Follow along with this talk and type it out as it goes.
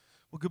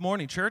Good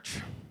morning, church.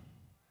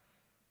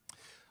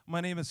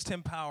 My name is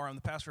Tim Power. I'm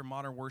the pastor of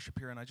Modern Worship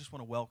here, and I just want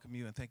to welcome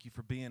you and thank you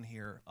for being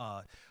here.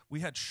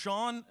 We had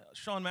Sean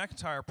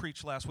McIntyre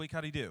preach last week.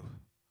 How'd he do?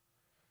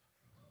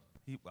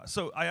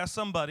 So I asked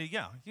somebody,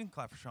 yeah, you can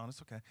clap for Sean.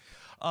 It's okay.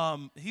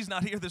 He's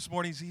not here this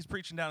morning. He's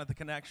preaching down at the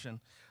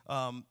Connection.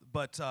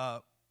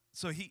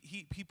 So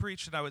he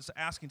preached, and I was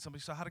asking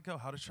somebody, so how'd it go?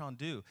 How did Sean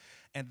do?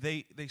 And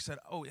they said,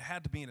 oh, it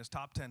had to be in his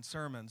top 10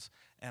 sermons.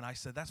 And I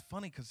said, that's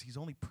funny because he's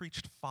only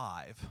preached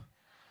 5.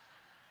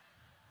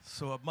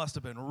 So it must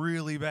have been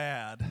really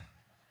bad.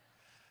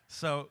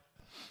 So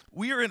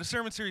we are in a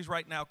sermon series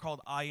right now called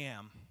I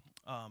Am.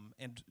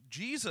 And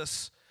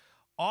Jesus,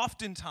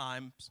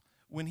 oftentimes,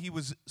 when he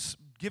was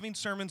giving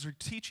sermons or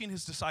teaching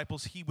his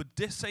disciples, he would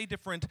say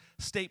different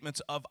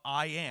statements of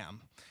I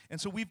am.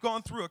 And so we've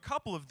gone through a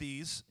couple of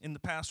these in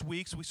the past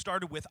weeks. We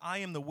started with I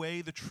am the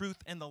way, the truth,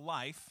 and the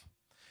life.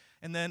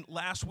 And then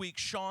last week,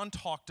 Sean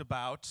talked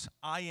about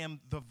I am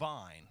the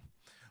vine.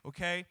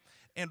 Okay?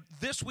 And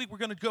this week, we're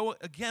going to go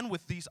again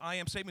with these I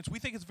am statements. We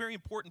think it's very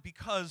important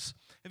because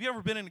have you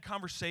ever been in a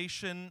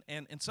conversation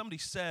and somebody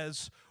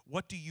says,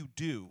 what do you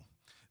do?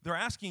 They're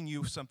asking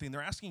you something.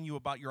 They're asking you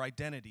about your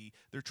identity.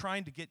 They're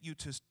trying to get you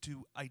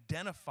to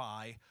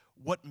identify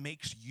what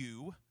makes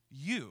you,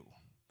 you.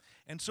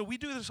 And so we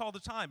do this all the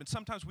time. And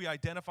sometimes we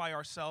identify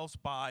ourselves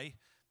by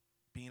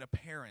being a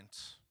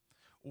parent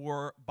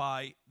or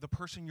by the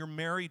person you're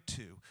married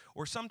to.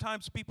 Or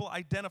sometimes people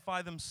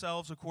identify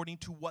themselves according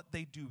to what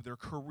they do, their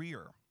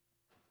career.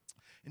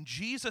 And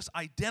Jesus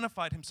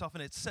identified himself,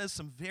 and it says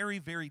some very,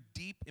 very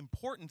deep,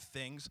 important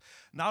things,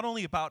 not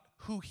only about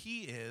who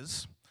he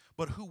is,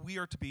 but who we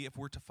are to be if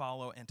we're to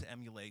follow and to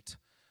emulate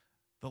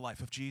the life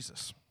of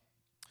Jesus.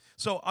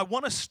 So I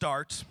want to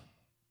start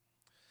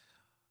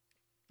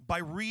by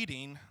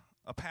reading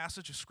a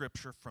passage of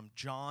Scripture from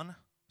John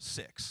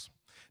 6.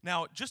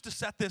 Now, just to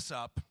set this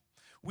up,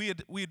 we've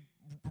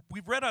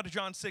read out of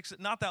John 6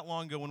 not that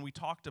long ago when we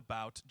talked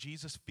about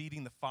Jesus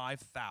feeding the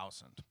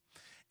 5,000.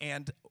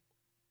 And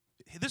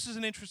this is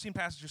an interesting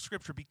passage of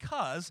Scripture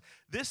because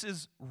this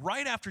is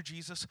right after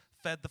Jesus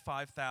fed the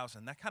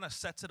 5,000. That kind of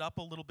sets it up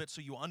a little bit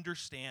so you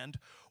understand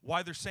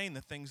why they're saying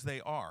the things they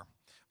are.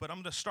 But I'm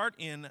going to start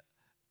in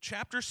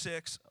chapter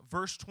 6,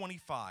 verse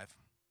 25.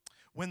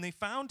 When they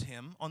found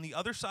him on the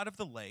other side of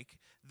the lake,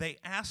 they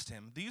asked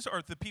him, these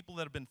are the people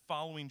that have been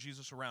following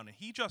Jesus around, and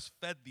he just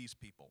fed these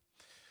people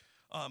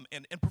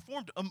and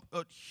performed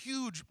a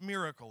huge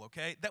miracle,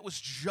 okay? That was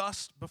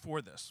just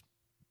before this.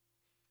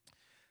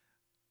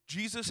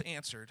 Jesus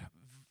answered,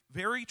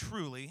 very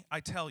truly,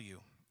 I tell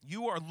you,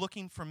 you are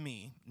looking for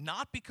me,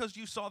 not because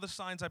you saw the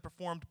signs I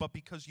performed, but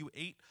because you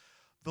ate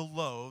the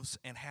loaves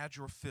and had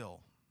your fill.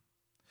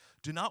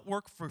 Do not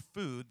work for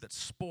food that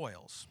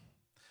spoils,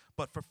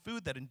 but for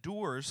food that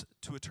endures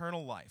to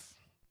eternal life,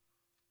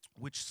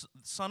 which the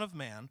Son of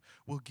Man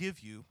will give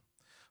you,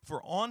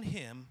 for on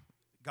him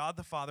God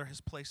the Father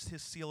has placed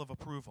his seal of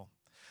approval.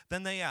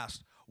 Then they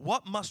asked,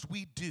 what must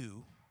we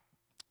do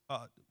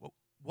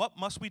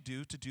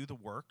to do the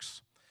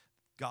works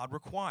God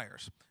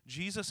requires?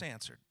 Jesus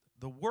answered,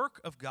 the work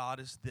of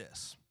God is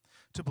this,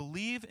 to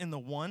believe in the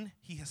one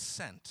he has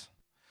sent.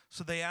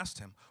 So they asked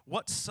him,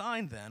 what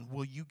sign then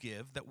will you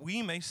give that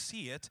we may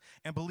see it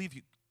and believe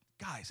you?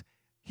 Guys,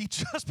 he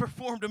just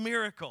performed a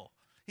miracle.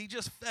 He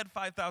just fed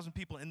 5,000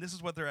 people, and this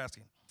is what they're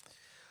asking.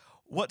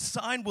 What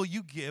sign will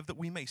you give that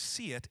we may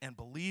see it and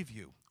believe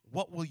you?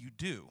 What will you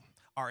do?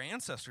 Our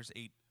ancestors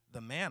ate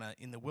the manna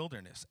in the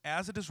wilderness,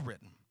 as it is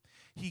written.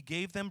 He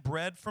gave them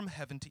bread from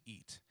heaven to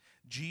eat.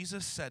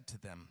 Jesus said to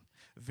them,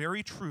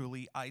 very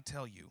truly I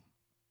tell you,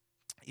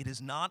 it is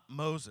not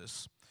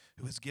Moses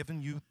who has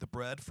given you the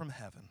bread from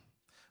heaven,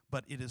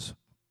 but it is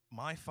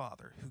my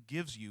Father who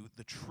gives you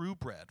the true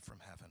bread from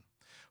heaven.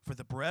 For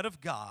the bread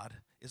of God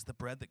is the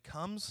bread that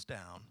comes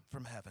down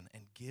from heaven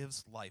and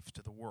gives life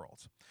to the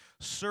world.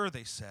 Sir,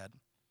 they said,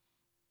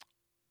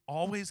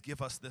 always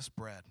give us this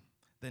bread.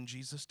 Then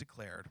Jesus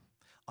declared,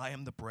 I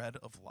am the bread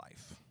of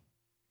life.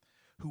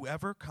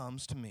 Whoever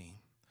comes to me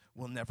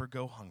will never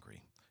go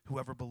hungry.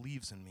 Whoever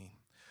believes in me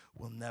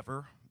will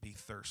never be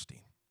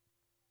thirsty.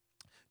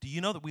 Do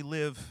you know that we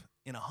live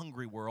in a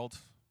hungry world?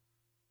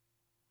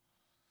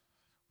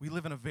 We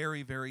live in a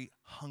very, very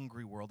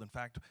hungry world. In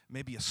fact,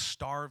 maybe a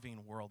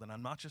starving world. And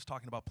I'm not just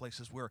talking about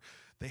places where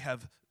they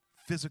have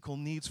physical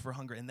needs for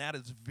hunger, and that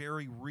is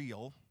very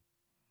real.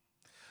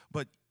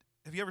 But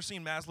have you ever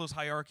seen Maslow's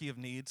hierarchy of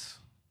needs?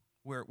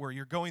 Where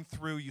you're going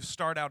through, you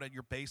start out at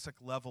your basic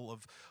level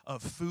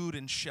of food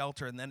and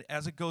shelter, and then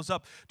as it goes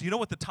up, do you know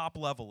what the top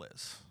level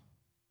is?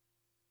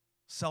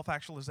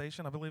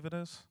 Self-actualization, I believe it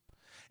is.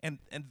 And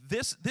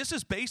this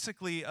is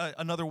basically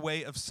another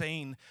way of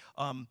saying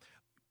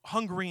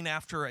hungering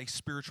after a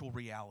spiritual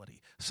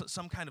reality, so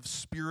some kind of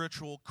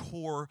spiritual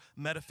core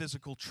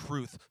metaphysical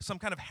truth, some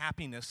kind of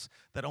happiness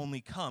that only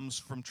comes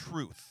from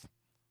truth,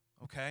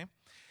 okay?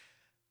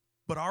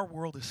 But our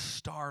world is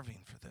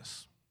starving for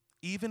this,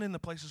 even in the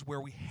places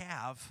where we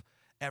have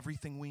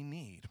everything we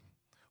need.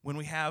 When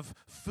we have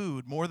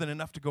food, more than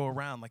enough to go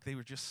around, like they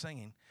were just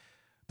saying,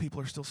 people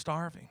are still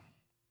starving.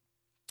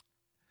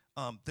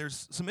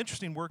 There's some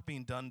interesting work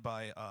being done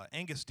by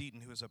Angus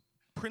Deaton, who is a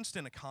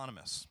Princeton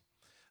economist,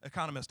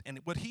 and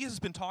what he has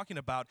been talking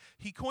about,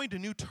 he coined a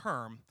new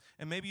term,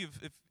 and maybe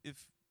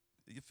if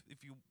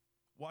you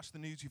watch the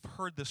news, you've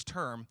heard this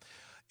term.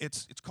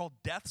 It's called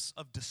deaths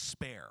of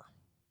despair.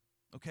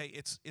 Okay,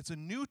 it's a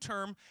new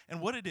term,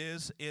 and what it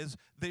is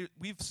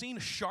we've seen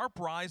sharp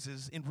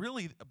rises in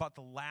really about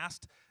the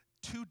last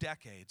 2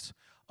 decades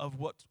of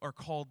what are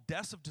called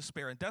deaths of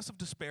despair, and deaths of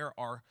despair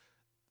are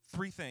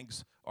 3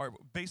 things. Are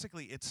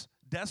basically it's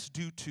deaths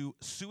due to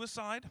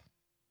suicide,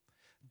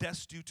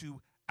 deaths due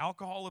to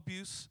alcohol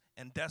abuse,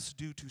 and deaths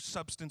due to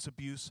substance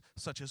abuse,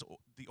 such as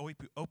the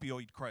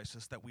opioid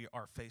crisis that we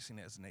are facing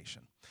as a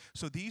nation.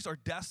 So these are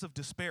deaths of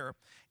despair,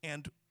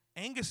 and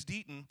Angus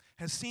Deaton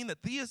has seen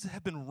that these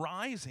have been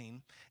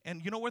rising,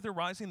 and you know where they're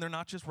rising? They're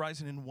not just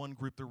rising in one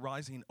group, they're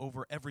rising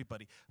over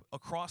everybody,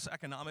 across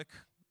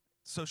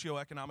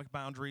socioeconomic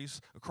boundaries,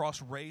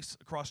 across race,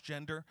 across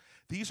gender.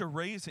 These are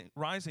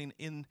rising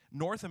in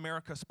North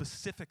America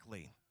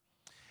specifically.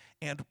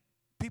 And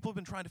people have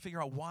been trying to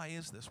figure out, why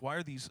is this? Why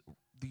are these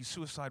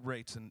suicide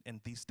rates and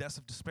these deaths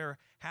of despair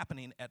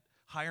happening at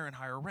higher and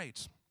higher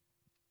rates?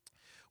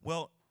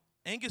 Well,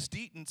 Angus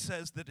Deaton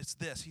says that it's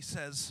this. He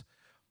says,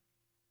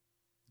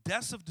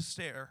 deaths of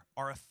despair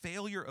are a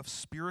failure of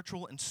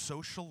spiritual and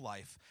social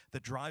life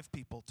that drive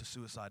people to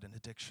suicide and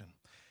addiction.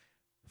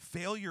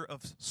 Failure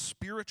of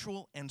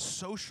spiritual and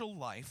social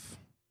life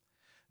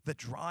that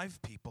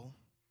drive people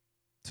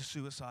to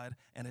suicide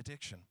and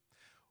addiction.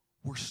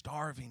 We're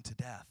starving to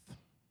death.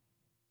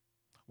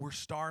 We're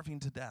starving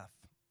to death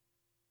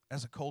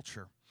as a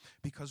culture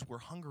because we're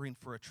hungering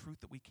for a truth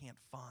that we can't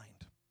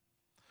find.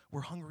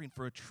 We're hungering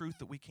for a truth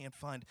that we can't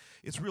find.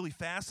 It's really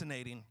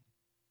fascinating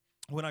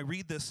when I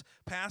read this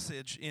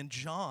passage in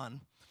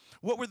John.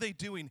 What were they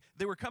doing?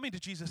 They were coming to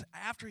Jesus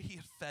after he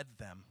had fed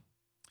them.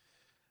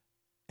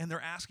 And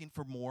they're asking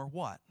for more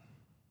what?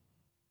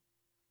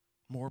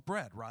 More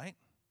bread, right?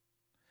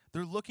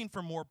 They're looking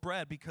for more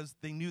bread because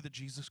they knew that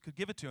Jesus could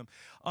give it to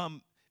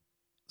them.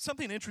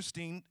 Something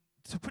interesting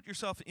to put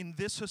yourself in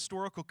this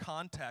historical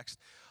context.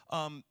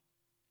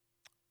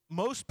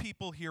 Most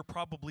people here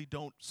probably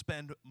don't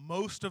spend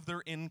most of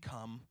their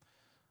income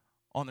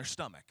on their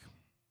stomach.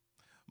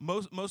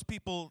 Most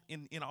people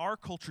in our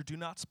culture do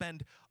not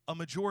spend a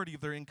majority of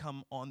their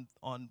income on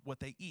what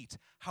they eat.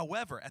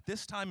 However, at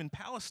this time in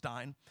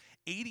Palestine,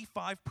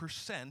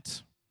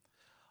 85%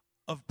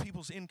 of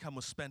people's income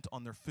was spent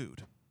on their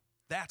food.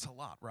 That's a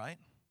lot, right?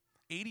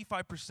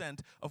 85%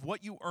 of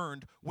what you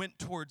earned went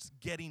towards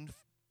getting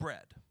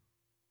bread,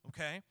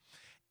 okay?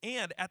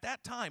 And at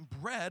that time,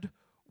 bread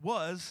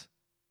was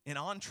an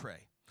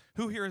entree.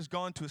 Who here has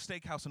gone to a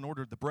steakhouse and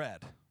ordered the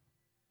bread?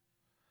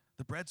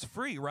 The bread's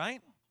free,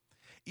 right?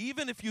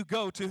 Even if you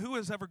go to, who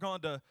has ever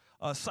gone to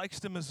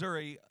Sikeston,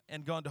 Missouri,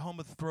 and gone to Home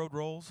of the Throwed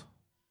Rolls?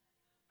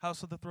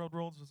 House of the Throwed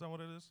Rolls, is that what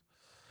it is?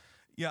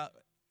 Yeah.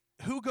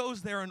 Who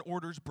goes there and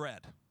orders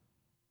bread?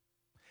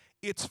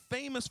 It's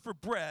famous for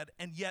bread,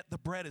 and yet the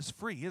bread is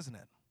free, isn't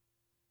it?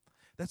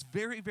 That's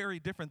very, very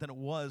different than it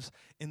was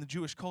in the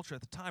Jewish culture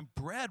at the time.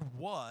 Bread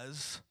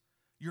was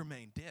your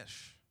main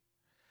dish.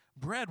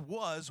 Bread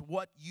was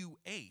what you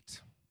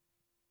ate.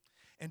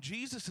 And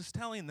Jesus is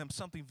telling them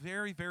something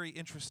very, very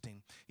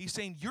interesting. He's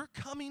saying, you're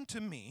coming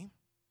to me,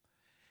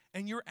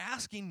 and you're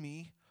asking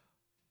me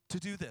to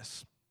do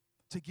this,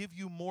 to give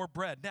you more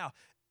bread. Now,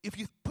 if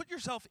you put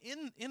yourself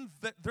in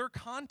their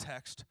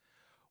context,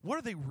 what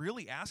are they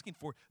really asking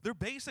for?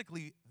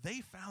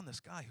 They found this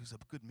guy who's a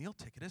good meal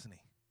ticket, isn't he?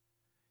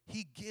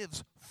 He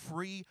gives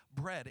free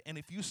bread. And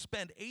if you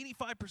spend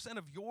 85%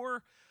 of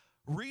your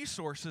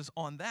resources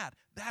on that,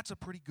 that's a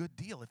pretty good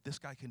deal if this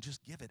guy can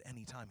just give it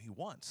anytime he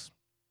wants.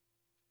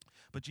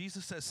 But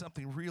Jesus says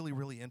something really,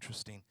 really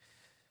interesting.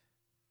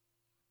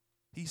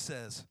 He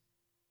says,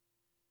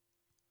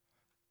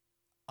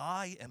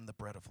 I am the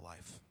bread of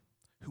life.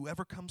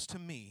 Whoever comes to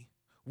me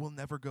will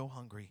never go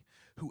hungry.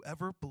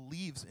 Whoever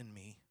believes in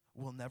me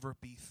will never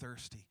be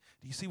thirsty.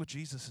 Do you see what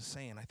Jesus is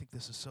saying? I think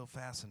this is so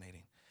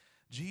fascinating.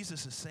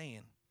 Jesus is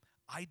saying,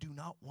 I do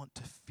not want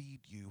to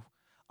feed you.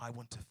 I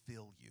want to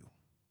fill you.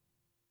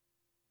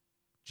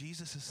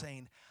 Jesus is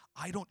saying,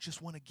 I don't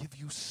just want to give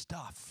you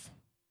stuff.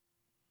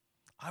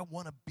 I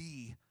want to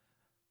be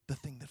the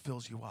thing that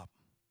fills you up.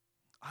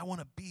 I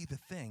want to be the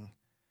thing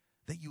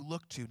that you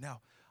look to.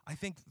 Now, I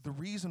think the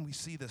reason we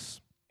see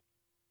this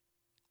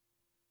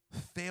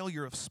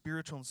failure of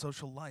spiritual and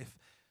social life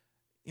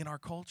in our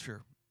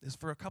culture is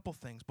for a couple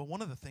things. But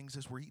one of the things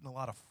is we're eating a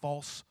lot of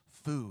false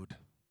food.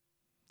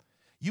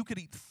 You could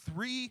eat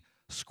 3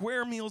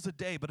 square meals a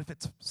day, but if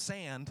it's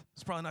sand,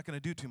 it's probably not going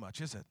to do too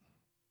much, is it?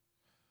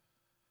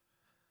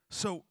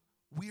 So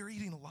we are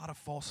eating a lot of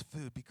false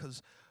food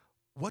because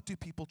what do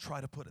people try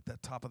to put at the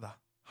top of the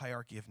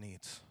hierarchy of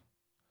needs?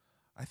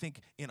 I think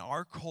in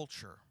our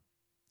culture,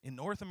 in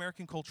North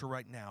American culture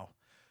right now,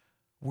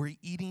 we're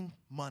eating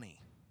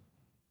money.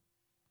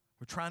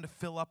 We're trying to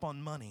fill up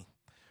on money.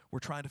 We're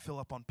trying to fill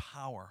up on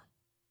power.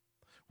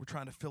 We're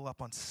trying to fill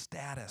up on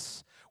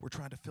status. We're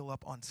trying to fill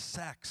up on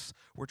sex.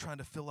 We're trying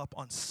to fill up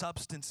on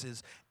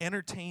substances,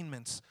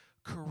 entertainments,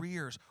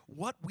 careers,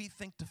 what we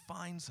think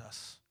defines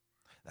us.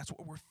 That's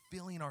what we're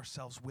filling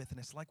ourselves with, and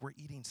it's like we're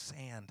eating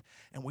sand,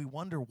 and we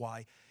wonder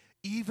why,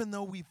 even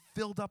though we've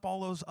filled up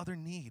all those other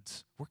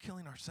needs, we're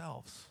killing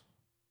ourselves.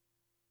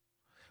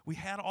 We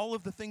had all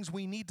of the things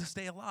we need to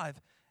stay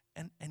alive,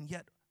 and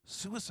yet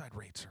suicide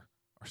rates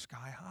are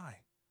sky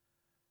high.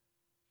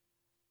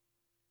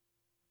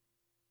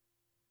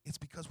 It's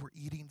because we're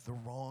eating the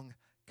wrong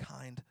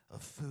kind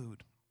of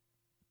food.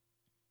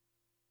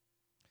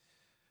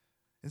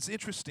 It's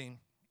interesting,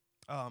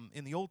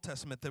 in the Old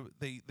Testament,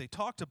 they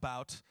talked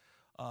about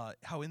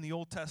how in the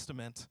Old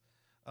Testament,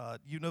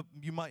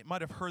 you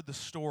might have heard the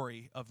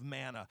story of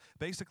manna.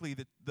 Basically,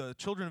 the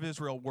children of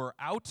Israel were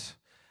out.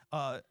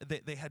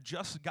 They had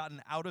just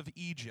gotten out of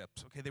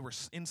Egypt. Okay, they were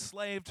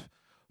enslaved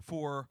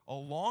for a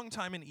long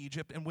time in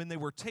Egypt, and when they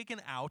were taken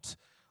out,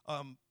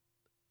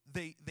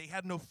 they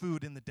had no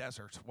food in the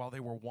desert while they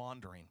were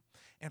wandering.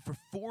 And for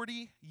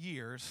 40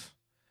 years,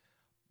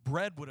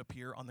 bread would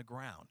appear on the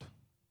ground.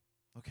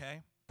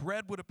 Okay?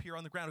 Bread would appear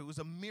on the ground. It was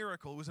a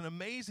miracle. It was an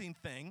amazing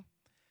thing.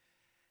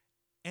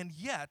 And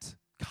yet,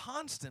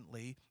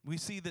 constantly, we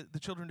see the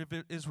children of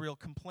Israel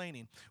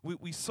complaining.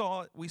 We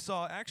saw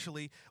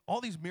actually all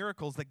these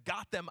miracles that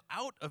got them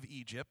out of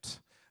Egypt.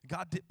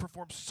 God did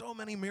perform so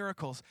many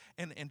miracles.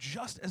 And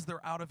just as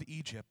they're out of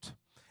Egypt,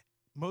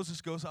 Moses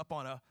goes up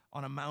on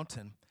a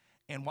mountain.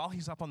 And while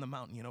he's up on the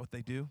mountain, you know what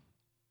they do?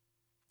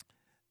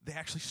 They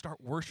actually start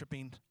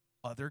worshiping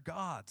other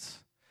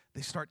gods.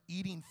 They start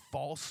eating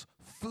false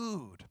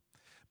food.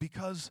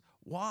 Because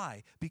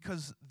why?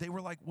 Because they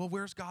were like, well,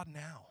 where's God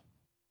now?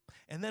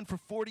 And then for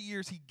 40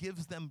 years, he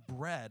gives them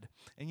bread.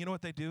 And you know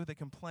what they do? They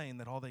complain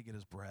that all they get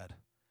is bread.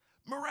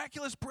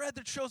 Miraculous bread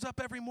that shows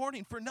up every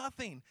morning for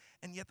nothing.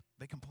 And yet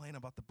they complain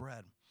about the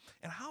bread.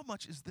 And how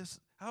much is this,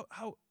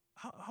 how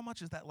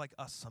much is that like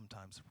us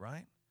sometimes,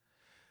 right?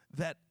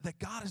 That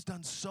God has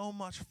done so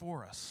much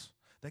for us.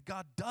 That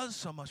God does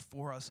so much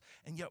for us.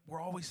 And yet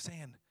we're always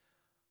saying,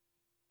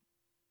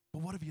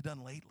 but what have you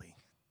done lately?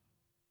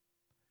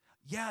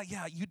 Yeah,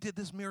 you did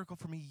this miracle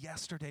for me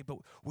yesterday, but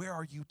where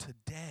are you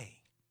today?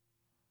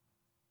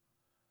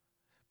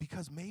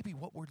 Because maybe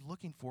what we're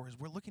looking for is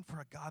we're looking for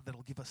a God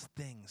that'll give us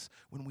things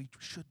when we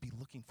should be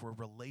looking for a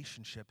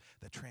relationship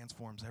that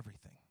transforms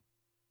everything.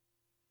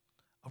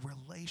 A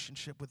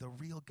relationship with a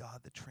real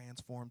God that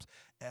transforms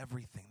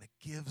everything, that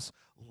gives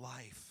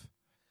life.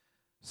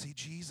 See,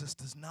 Jesus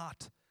does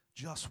not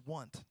just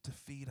want to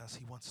feed us,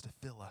 he wants to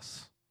fill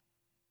us.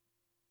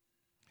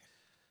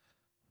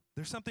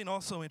 There's something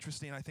also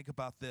interesting, I think,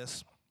 about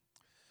this,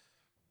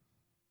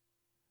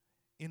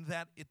 in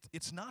that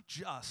it's not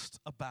just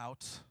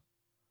about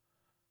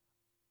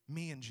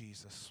me and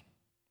Jesus.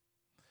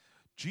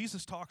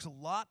 Jesus talks a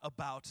lot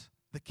about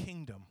the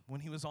kingdom. When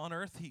he was on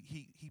earth,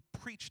 he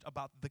preached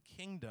about the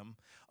kingdom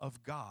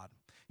of God.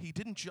 He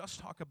didn't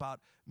just talk about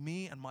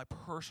me and my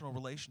personal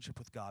relationship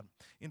with God.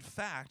 In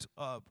fact,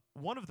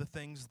 one of the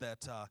things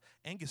that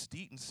Angus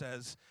Deaton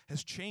says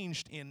has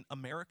changed in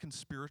American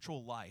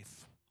spiritual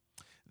life,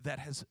 that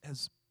has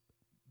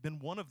been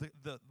one of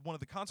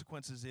the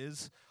consequences,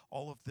 is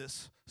all of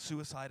this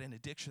suicide and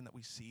addiction that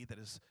we see that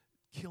is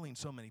killing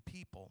so many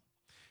people.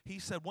 He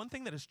said one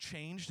thing that has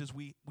changed is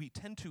we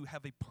tend to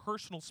have a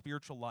personal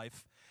spiritual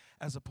life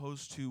as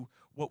opposed to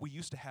what we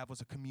used to have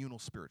was a communal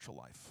spiritual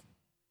life.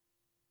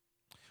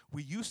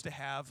 We used to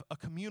have a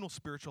communal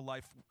spiritual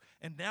life,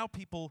 and now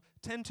people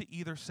tend to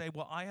either say,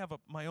 well, I have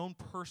my own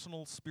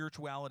personal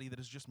spirituality that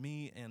is just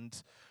me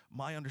and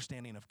my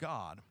understanding of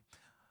God.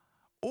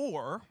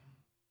 Or,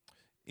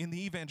 in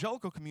the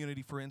evangelical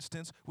community, for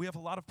instance, we have a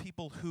lot of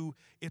people who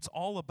it's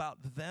all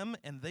about them,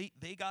 and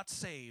they got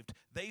saved,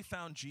 they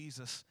found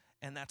Jesus,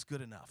 and that's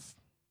good enough.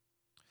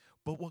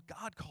 But what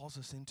God calls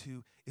us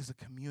into is a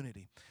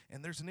community.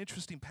 And there's an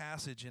interesting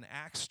passage in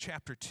Acts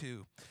chapter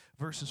 2,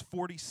 verses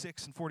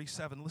 46 and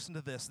 47. Listen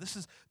to this. This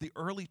is the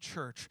early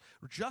church,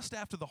 just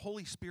after the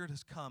Holy Spirit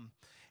has come.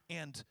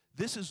 And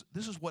this is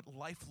what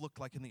life looked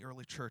like in the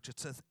early church. It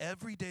says,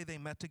 every day they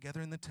met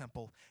together in the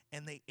temple,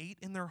 and they ate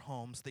in their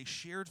homes. They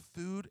shared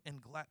food and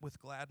with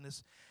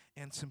gladness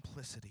and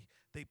simplicity.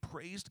 They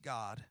praised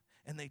God,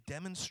 and they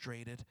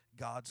demonstrated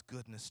God's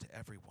goodness to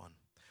everyone.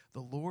 The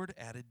Lord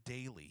added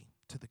daily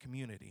to the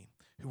community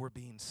who were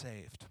being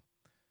saved.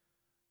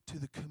 To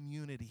the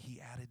community he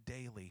added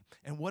daily.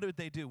 And what did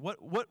they do? What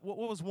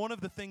was one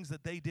of the things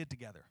that they did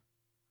together?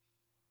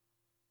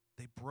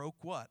 They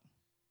broke what?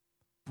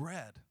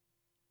 Bread.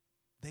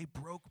 They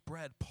broke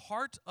bread.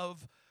 Part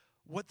of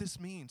what this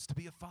means to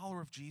be a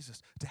follower of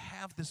Jesus, to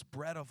have this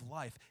bread of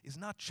life, is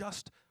not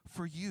just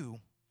for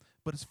you,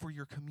 but it's for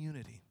your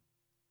community.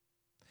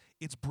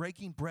 It's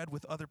breaking bread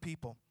with other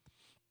people.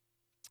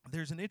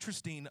 There's an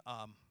interesting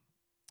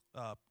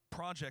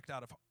project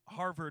out of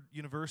Harvard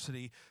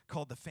University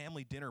called the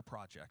Family Dinner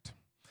Project.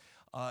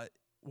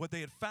 What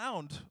they had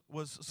found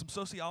was some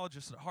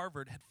sociologists at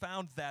Harvard had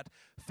found that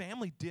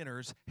family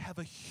dinners have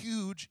a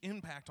huge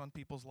impact on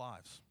people's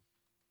lives.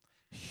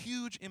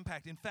 Huge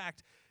impact. In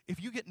fact,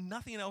 if you get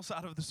nothing else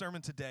out of the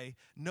sermon today,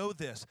 know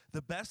this.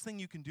 The best thing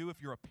you can do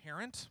if you're a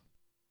parent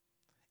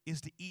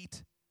is to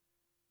eat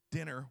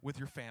dinner with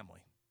your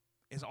family.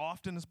 As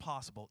often as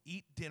possible,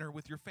 eat dinner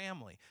with your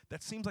family.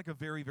 That seems like a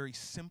very, very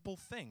simple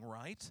thing,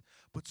 right?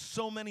 But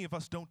so many of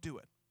us don't do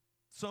it.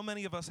 So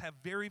many of us have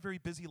very, very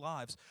busy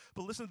lives.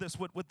 But listen to this.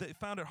 What they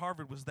found at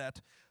Harvard was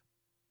that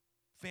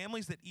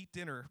families that eat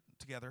dinner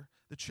together,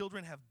 the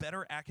children have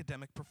better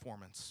academic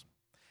performance.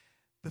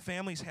 The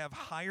families have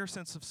higher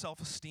sense of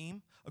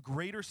self-esteem, a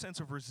greater sense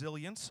of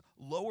resilience,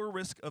 lower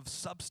risk of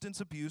substance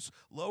abuse,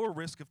 lower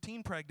risk of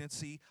teen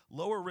pregnancy,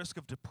 lower risk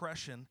of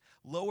depression,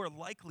 lower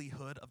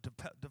likelihood of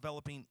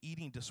developing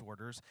eating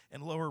disorders,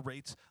 and lower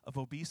rates of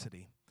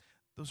obesity.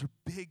 Those are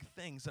big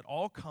things that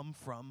all come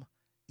from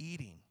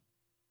eating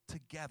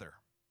together,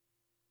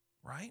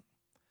 right?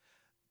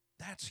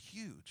 That's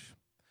huge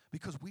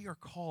because we are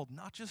called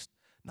not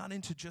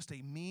into just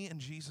a me and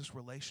Jesus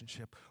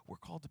relationship. We're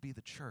called to be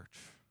the church.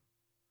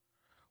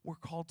 We're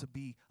called to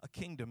be a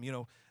kingdom. You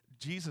know,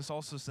 Jesus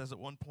also says at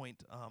one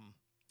point,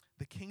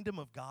 the kingdom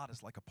of God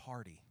is like a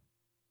party.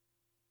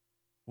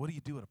 What do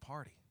you do at a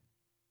party?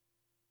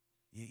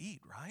 You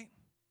eat, right?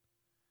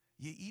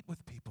 You eat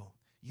with people.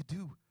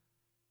 You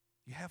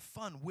have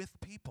fun with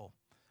people.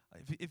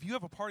 If you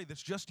have a party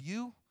that's just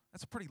you,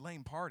 that's a pretty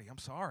lame party. I'm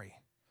sorry.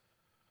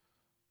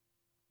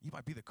 You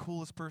might be the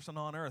coolest person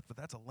on earth, but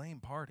that's a lame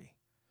party.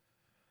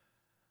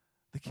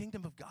 The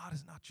kingdom of God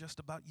is not just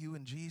about you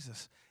and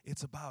Jesus.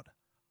 It's about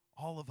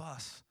all of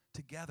us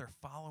together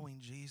following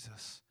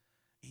Jesus,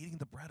 eating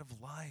the bread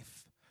of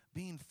life,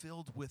 being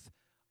filled with,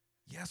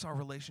 yes, our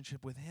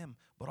relationship with him,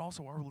 but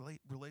also our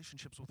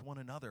relationships with one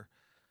another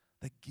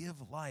that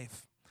give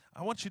life.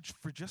 I want you to,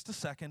 for just a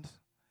second,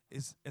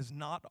 as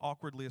not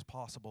awkwardly as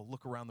possible,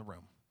 look around the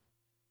room.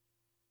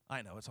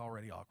 I know, it's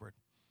already awkward.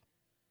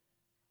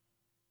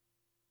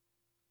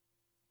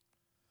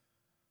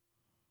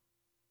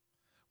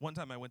 One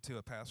time I went to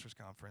a pastor's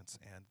conference,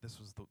 and this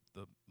was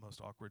the most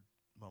awkward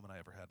moment I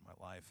ever had in my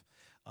life.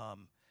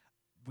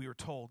 We were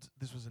told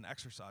this was an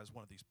exercise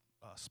one of these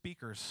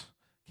speakers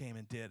came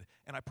and did,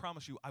 and I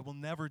promise you, I will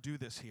never do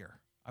this here.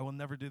 I will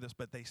never do this,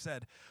 but they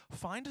said,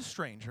 find a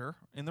stranger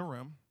in the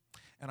room,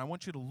 and I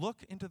want you to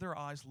look into their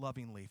eyes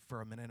lovingly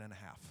for a minute and a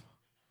half.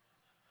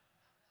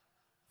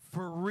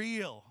 For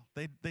real.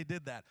 They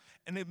did that.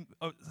 And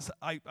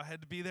I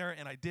had to be there,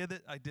 and I did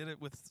it. I did it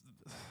with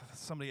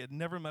somebody I'd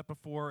never met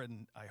before,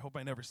 and I hope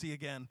I never see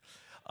again.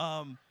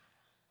 And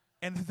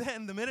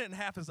then the minute and a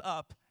half is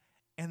up,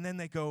 and then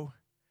they go,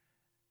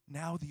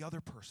 now the other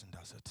person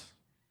does it.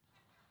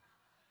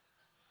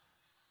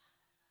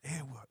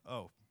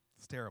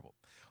 It's terrible.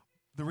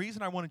 The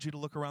reason I wanted you to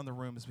look around the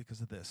room is because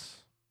of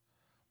this.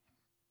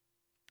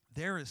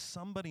 There is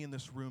somebody in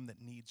this room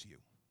that needs you.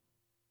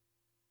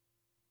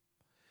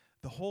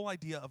 The whole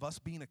idea of us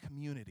being a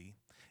community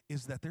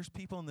is that there's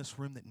people in this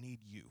room that need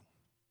you.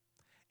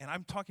 And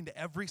I'm talking to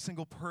every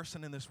single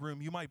person in this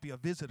room. You might be a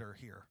visitor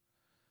here.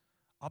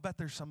 I'll bet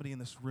there's somebody in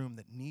this room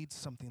that needs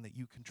something that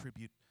you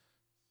contribute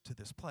to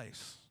this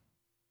place.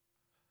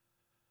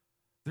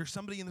 There's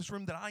somebody in this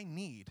room that I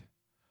need.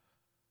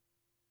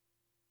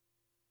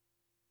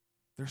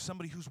 There's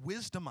somebody whose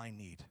wisdom I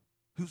need,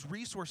 whose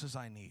resources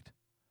I need.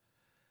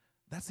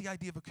 That's the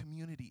idea of a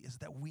community, is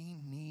that we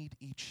need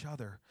each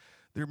other.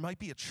 There might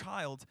be a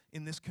child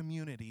in this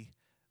community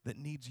that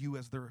needs you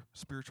as their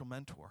spiritual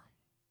mentor.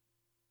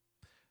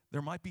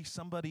 There might be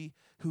somebody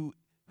who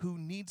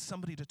needs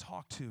somebody to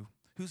talk to,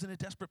 who's in a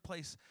desperate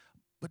place,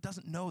 but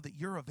doesn't know that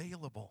you're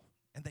available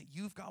and that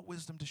you've got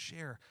wisdom to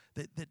share,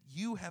 that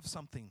you have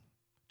something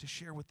to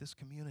share with this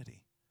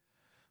community.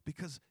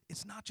 Because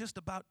it's not just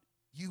about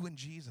you and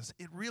Jesus.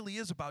 It really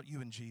is about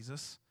you and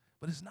Jesus,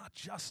 but it's not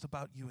just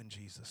about you and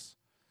Jesus.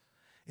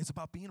 It's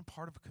about being a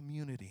part of a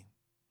community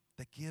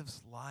that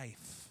gives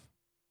life.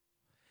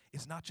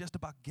 It's not just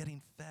about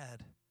getting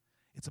fed.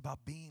 It's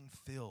about being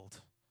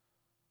filled.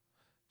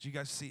 Did you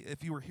guys see,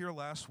 if you were here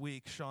last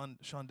week, Sean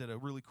did a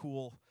really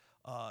cool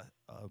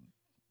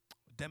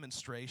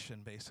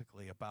demonstration,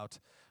 basically, about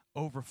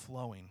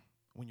overflowing.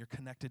 When you're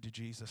connected to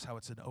Jesus, how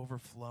it's an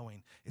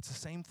overflowing. It's the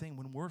same thing.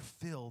 When we're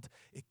filled,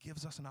 it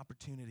gives us an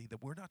opportunity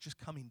that we're not just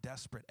coming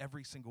desperate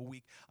every single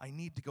week. I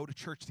need to go to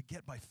church to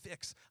get my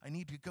fix. I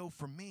need to go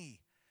for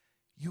me.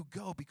 You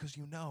go because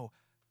you know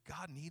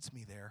God needs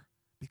me there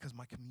because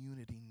my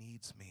community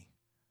needs me.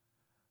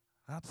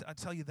 I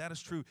tell you, that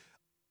is true.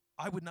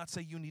 I would not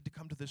say you need to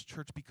come to this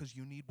church because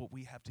you need what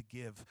we have to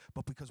give,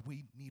 but because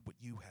we need what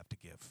you have to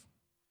give.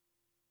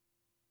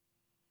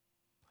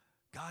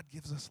 God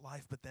gives us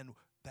life, but then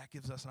that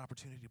gives us an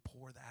opportunity to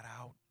pour that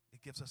out.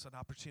 It gives us an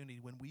opportunity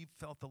when we've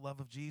felt the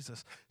love of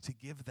Jesus to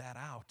give that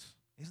out.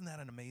 Isn't that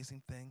an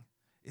amazing thing?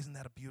 Isn't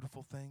that a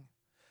beautiful thing?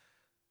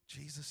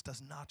 Jesus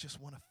does not just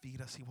want to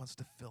feed us. He wants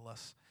to fill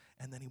us,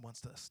 and then he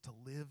wants us to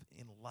live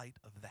in light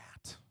of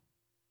that.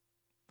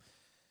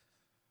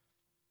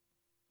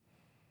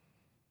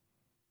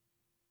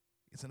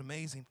 It's an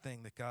amazing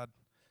thing that God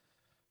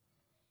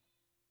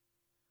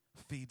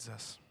feeds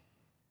us,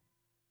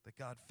 that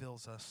God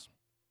fills us.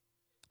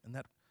 And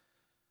that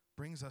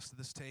brings us to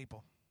this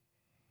table.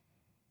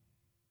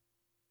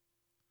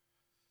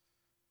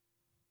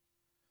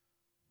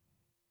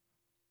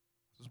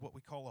 This is what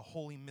we call a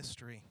holy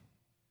mystery.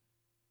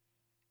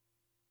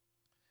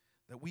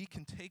 That we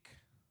can take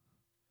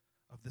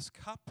of this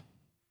cup,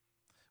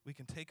 we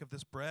can take of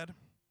this bread.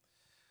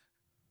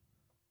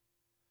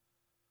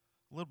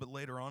 A little bit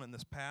later on in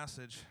this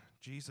passage,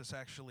 Jesus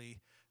actually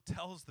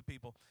tells the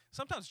people.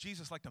 Sometimes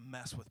Jesus likes to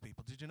mess with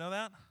people. Did you know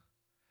that?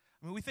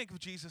 I mean, we think of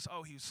Jesus,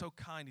 oh, he's so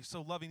kind, he's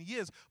so loving. He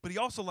is, but he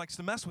also likes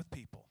to mess with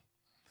people.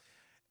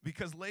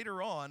 Because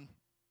later on,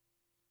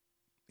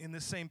 in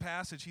this same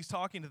passage, he's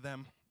talking to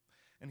them,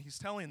 and he's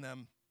telling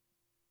them,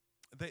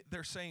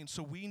 they're saying,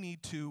 so we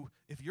need to,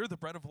 if you're the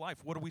bread of life,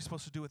 what are we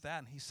supposed to do with that?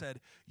 And he said,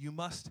 you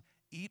must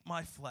eat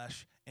my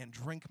flesh and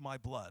drink my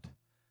blood.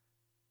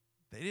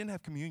 They didn't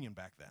have communion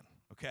back then,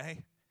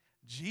 okay?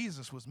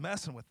 Jesus was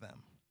messing with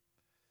them.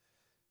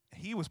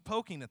 He was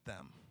poking at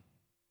them.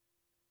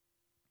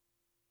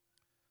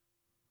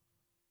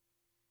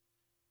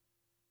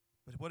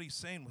 But what he's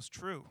saying was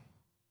true.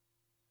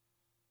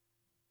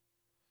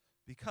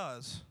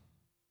 Because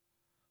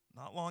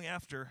not long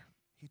after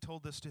he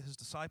told this to his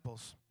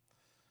disciples,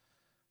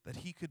 that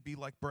he could be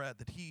like bread,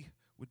 that he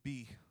would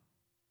be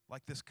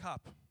like this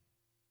cup.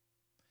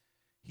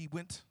 He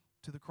went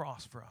to the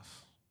cross for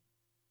us.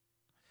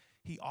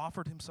 He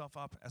offered himself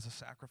up as a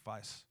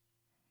sacrifice.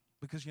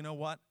 Because you know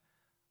what?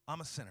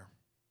 I'm a sinner.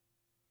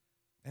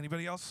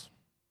 Anybody else?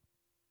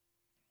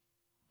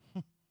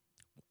 You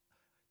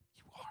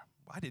are.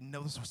 I didn't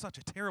know this was such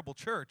a terrible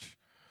church.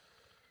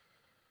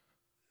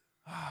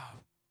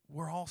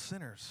 We're all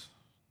sinners.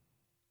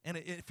 And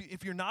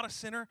if you're not a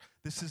sinner,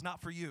 this is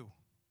not for you.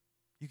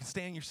 You can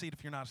stay in your seat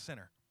if you're not a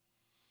sinner.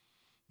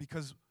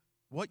 Because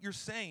what you're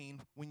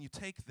saying when you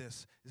take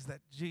this is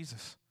that,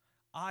 Jesus,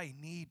 I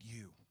need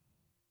you.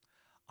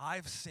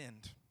 I've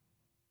sinned.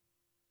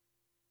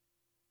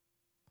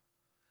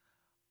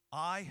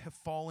 I have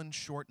fallen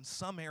short in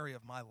some area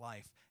of my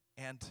life.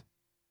 And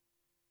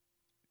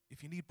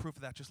if you need proof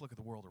of that, just look at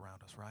the world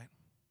around us, right?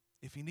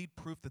 If you need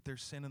proof that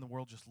there's sin in the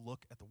world, just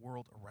look at the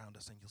world around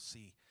us and you'll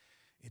see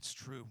it's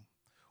true.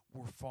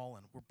 We're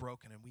fallen, we're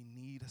broken, and we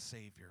need a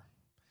Savior.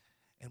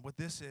 And what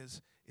this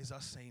is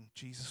us saying,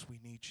 Jesus, we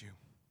need you.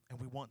 And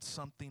we want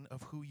something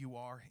of who you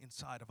are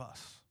inside of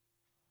us.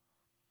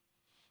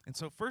 And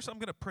so first I'm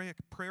going to pray a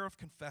prayer of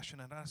confession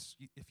and ask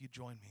if you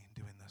join me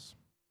in doing this.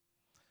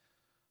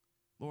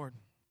 Lord,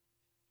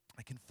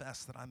 I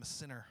confess that I'm a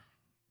sinner,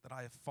 that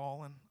I have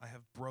fallen, I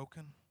have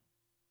broken,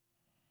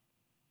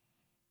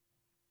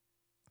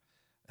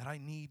 that I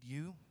need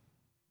you,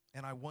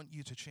 and I want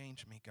you to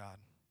change me, God.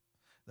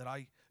 That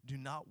I do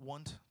not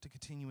want to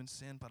continue in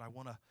sin, but I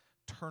want to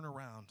turn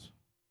around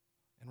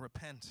and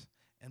repent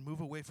and move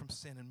away from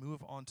sin and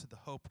move on to the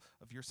hope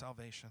of your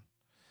salvation.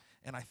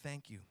 And I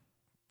thank you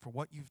for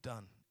what you've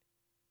done,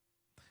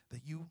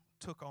 that you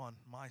took on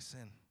my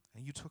sin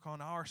and you took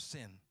on our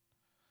sin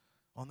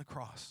on the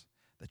cross,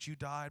 that you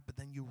died, but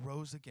then you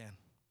rose again.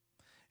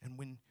 And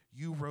when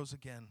you rose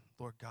again,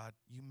 Lord God,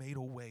 you made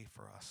a way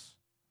for us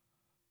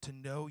to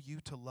know you,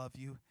 to love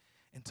you,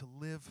 and to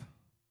live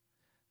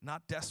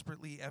not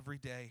desperately every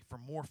day for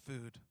more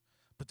food,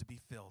 but to be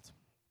filled.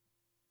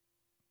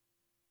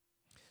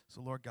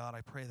 So, Lord God,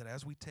 I pray that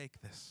as we take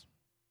this,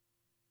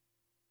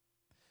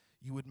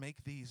 you would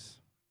make these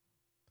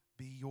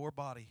be your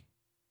body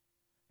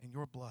and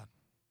your blood,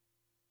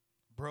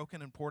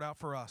 broken and poured out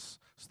for us,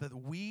 so that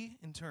we,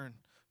 in turn,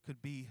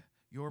 could be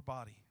your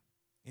body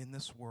in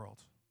this world,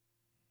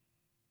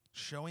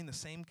 showing the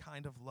same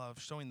kind of love,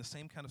 showing the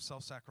same kind of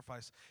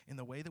self-sacrifice in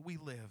the way that we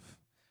live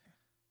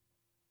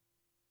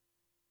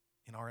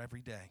in our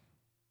everyday.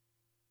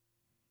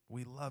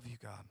 We love you,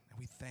 God, and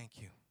we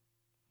thank you.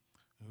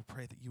 And we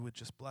pray that you would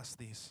just bless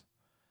these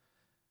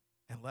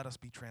and let us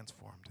be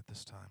transformed at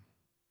this time.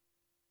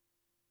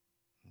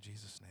 In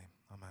Jesus' name,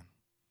 amen.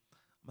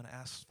 I'm going to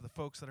ask the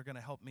folks that are going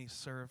to help me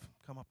serve,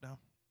 come up now.